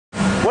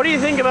What do you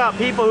think about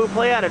people who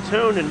play out of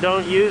tune and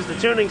don't use the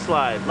tuning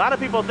slide? A lot of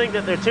people think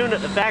that they're tuned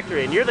at the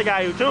factory, and you're the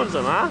guy who tunes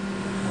them, huh?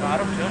 No, I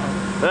don't tune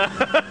them.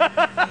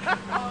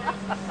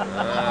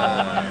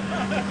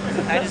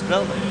 I just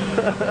build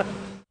it.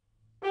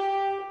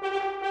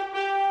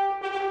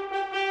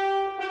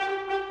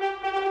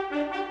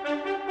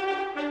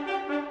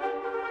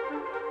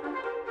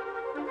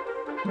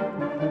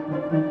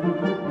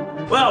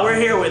 Well, we're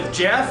here with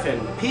Jeff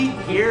and Pete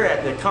here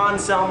at the Conn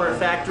Instrument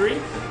factory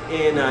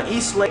in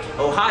East Lake,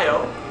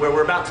 Ohio, where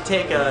we're about to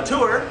take a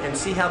tour and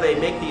see how they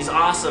make these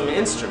awesome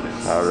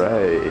instruments. All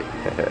right.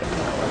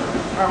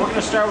 All right, we're going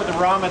to start with the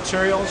raw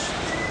materials.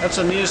 That's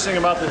the neatest thing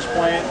about this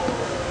plant,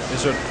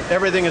 is that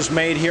everything is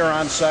made here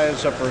on site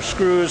except for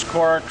screws,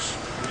 corks,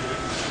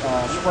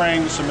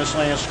 springs, some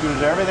miscellaneous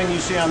screws. Everything you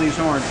see on these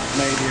horns is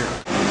made here.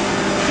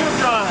 Tube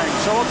drawing.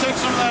 So we'll take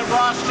some of that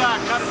raw stock,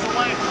 cut it to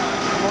length.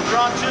 We'll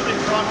draw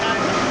tubing for all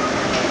kinds of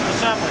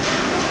assemblies,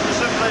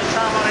 specifically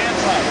trombone hand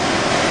slide.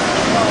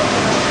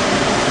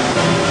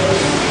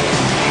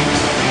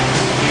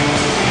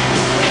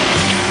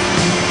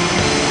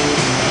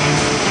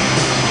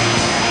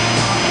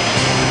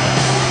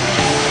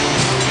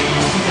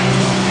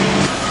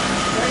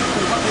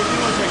 What they do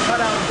is they cut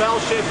out bell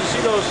shapes. You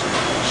see those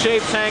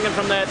shapes hanging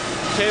from that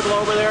table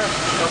over there?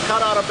 They'll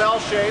cut out a bell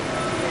shape,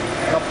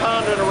 they'll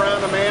pound it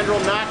around the mandrel,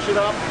 notch it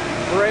up,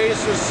 raise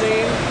the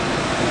seam,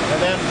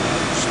 and then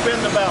spin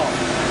the bell.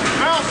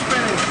 Bell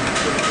spinning!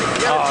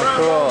 You got a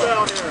trombone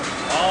bell here.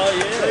 Oh,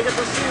 yeah. So you get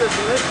to see this.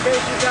 In this case,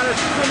 you've got a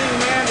spinning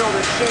mandrel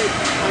that's shaped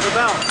like a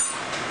bell.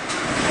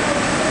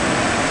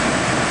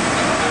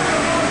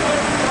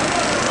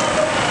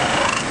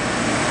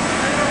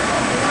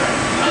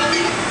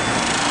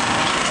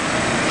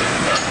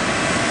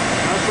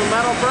 Now some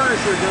metal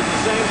furniture does the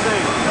same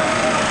thing.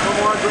 A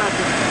little more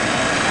aggressive.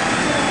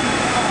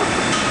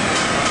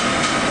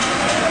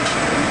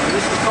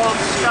 This is called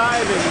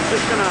skiving. It's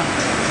just going to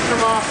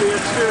trim off the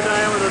exterior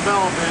diameter of the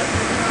bell a bit.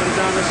 Put it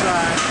down the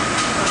side.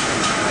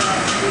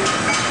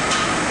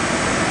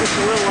 Just a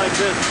little like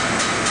this.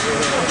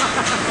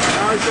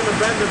 Now he's going to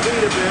bend the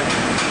bead a bit.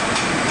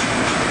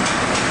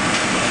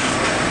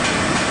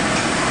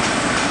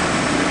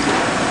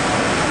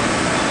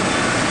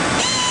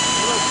 A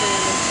little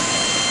sanding.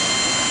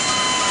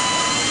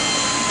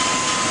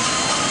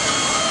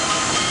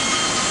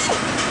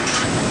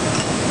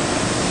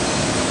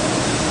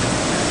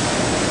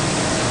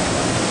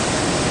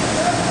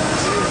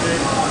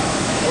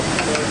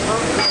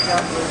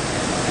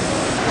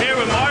 Here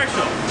with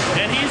Marshall,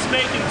 and he's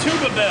making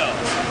tuba bells.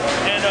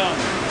 And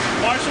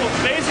Marshall,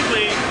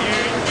 basically,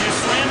 you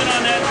slam it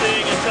on that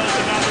thing until it's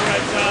about the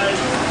right size.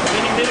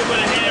 Then you hit it with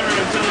a hammer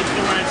until it's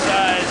the right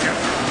size,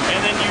 and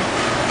then you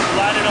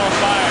light it on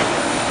fire.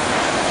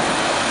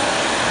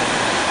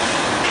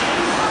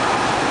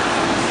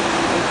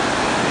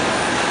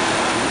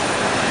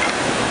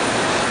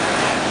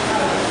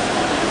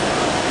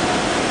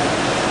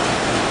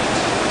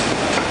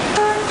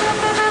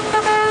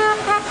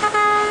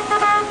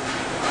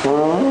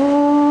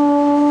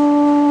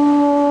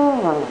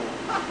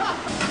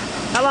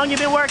 How long you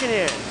been working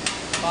here?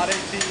 About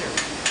 18 years.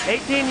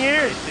 18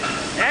 years?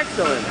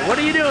 Excellent. What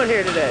are you doing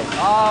here today?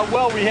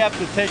 Well, we have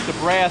to take the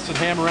brass and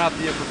hammer out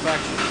the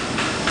imperfections.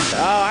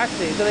 Oh, I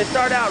see. So they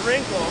start out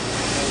wrinkled.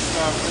 This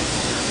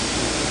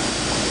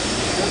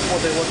is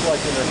what they look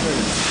like in their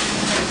fingers.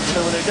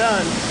 So when they're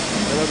done,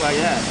 they look like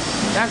that.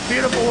 That's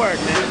beautiful work,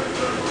 man.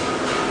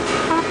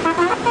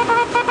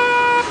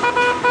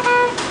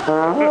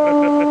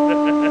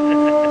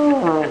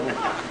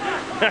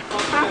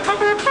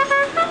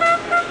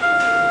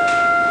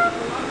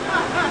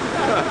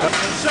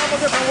 There's several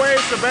different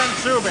ways to bend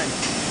tubing.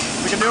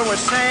 We can do it with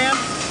sand,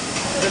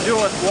 we can do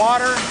it with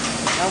water,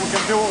 and we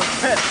can do it with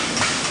pitch.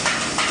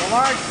 The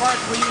large parts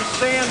we use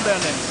sand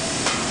bending.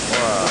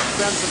 Wow.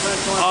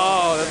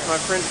 Oh, that's my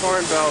French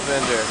horn bell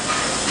bender.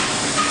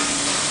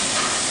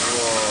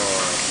 Whoa.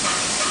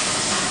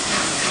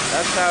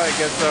 That's how it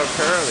gets so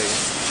curly.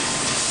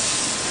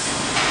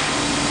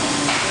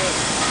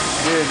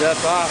 Dude,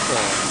 that's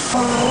awesome.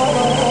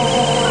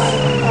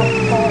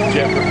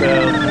 Jumper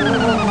bell.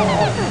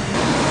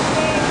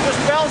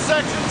 Just bell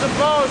sections and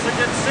bows that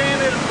get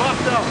sanded and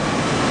buffed up.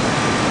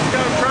 He's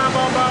got a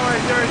trombone bow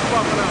right there, he's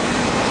buffing up.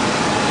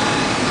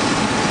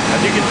 As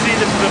you can see,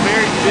 this is a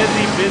very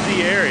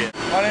busy area.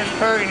 My name's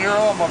Perry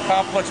Nero. I'm a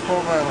complex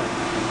programmer.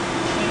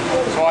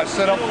 So I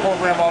set up a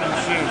program on the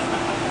machine.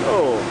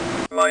 Oh.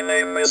 My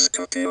name is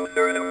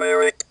Computer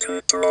Numeric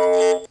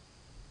Control.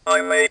 I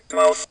make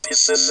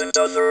mouthpieces and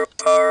other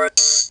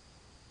parts.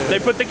 They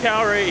put the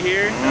cow right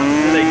here,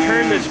 and they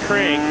turn this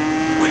crank,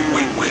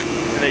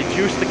 and they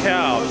juice the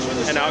cow,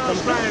 and out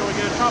comes the... We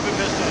get a trumpet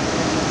piston.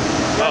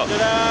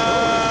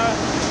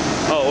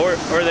 Oh, or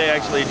they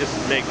actually just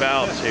make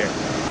valves here.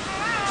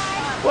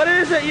 What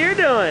is it you're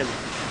doing?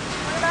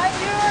 What I'm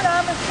doing,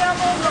 I'm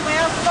assembling the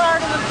mass part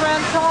of the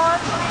French horn.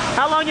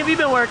 How long have you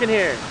been working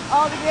here?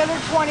 Altogether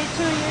 22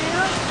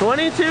 years.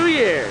 22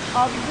 years.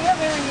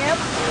 Altogether, yep.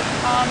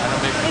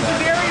 It's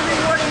very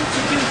rewarding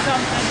to do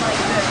something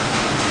like this.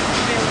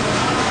 Very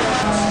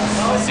rewarding.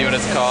 what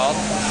it's called?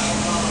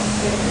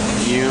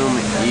 Fume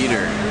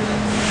Eater.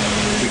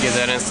 We get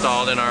that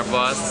installed in our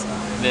bus.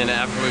 Then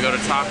after we go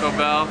to Taco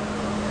Bell,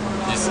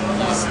 just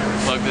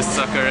plug this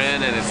sucker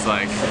in, and it's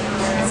like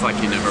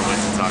you never went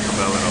to Taco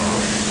Bell at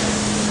all.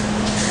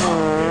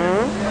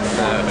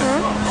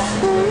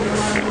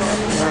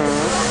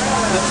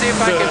 Let's see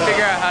if I can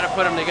figure out how to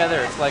put them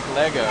together. It's like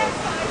Lego.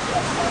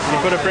 Can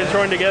you put a French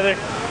horn together?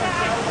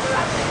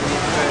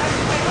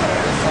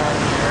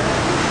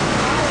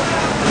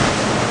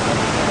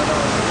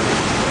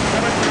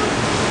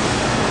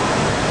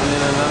 And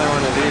then another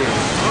one of these.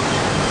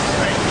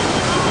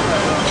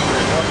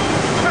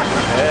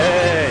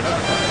 Hey!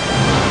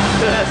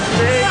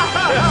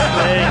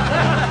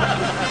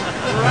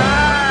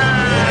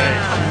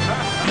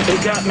 They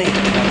got me.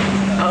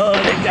 Oh,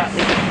 they got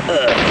me.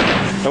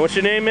 Now, what's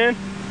your name, man?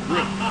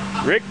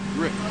 Rick.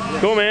 Rick?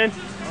 Cool, man.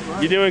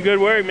 You're doing good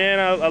work, man.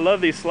 I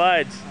love these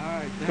slides. All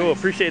right, Cool,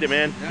 appreciate it,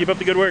 man. Keep up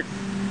the good work.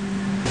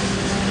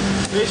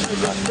 Basically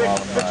just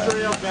fix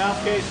the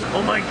valve case.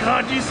 Oh my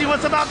God, do you see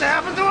what's about to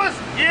happen to us?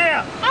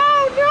 Yeah!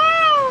 Oh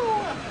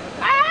no!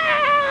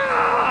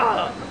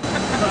 Ah!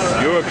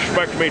 You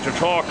expect me to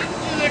talk?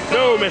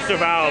 No, Mr.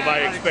 Valve, I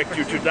expect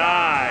you to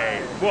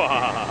die.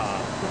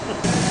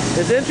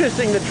 It's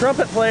interesting, the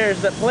trumpet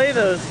players that play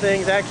those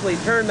things actually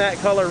turn that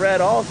color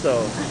red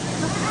also.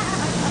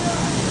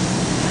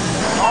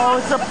 Oh,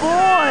 it's a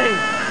boy!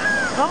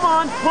 Come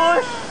on,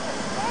 push!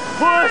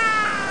 Push!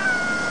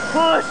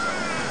 Push!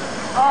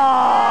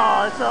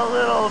 Oh, it's a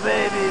little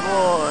baby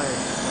boy.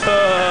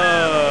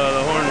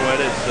 The horn wet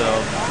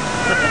itself.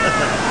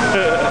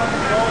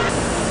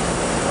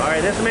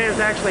 Alright, this man's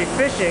actually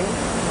fishing.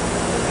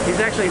 He's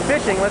actually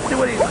fishing. Let's see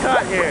what he's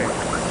caught here.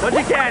 What'd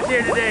you catch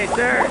here today,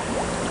 sir?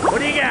 What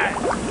do you got?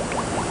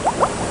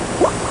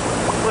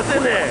 What's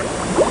in there?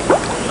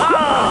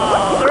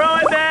 Oh! Throw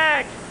it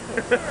back!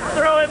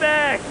 Throw it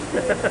back!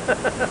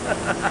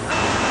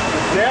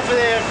 After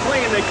they have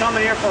cleaned, they come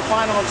in here for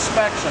final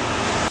inspection.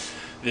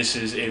 This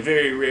is a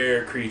very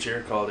rare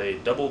creature called a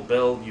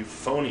double-belled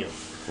euphonium.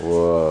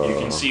 Whoa. You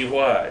can see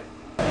why.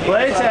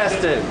 Play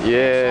testing.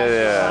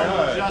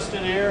 Yeah.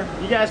 Justin here.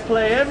 You guys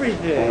play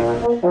everything.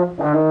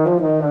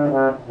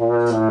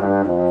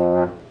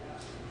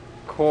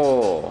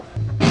 Cool.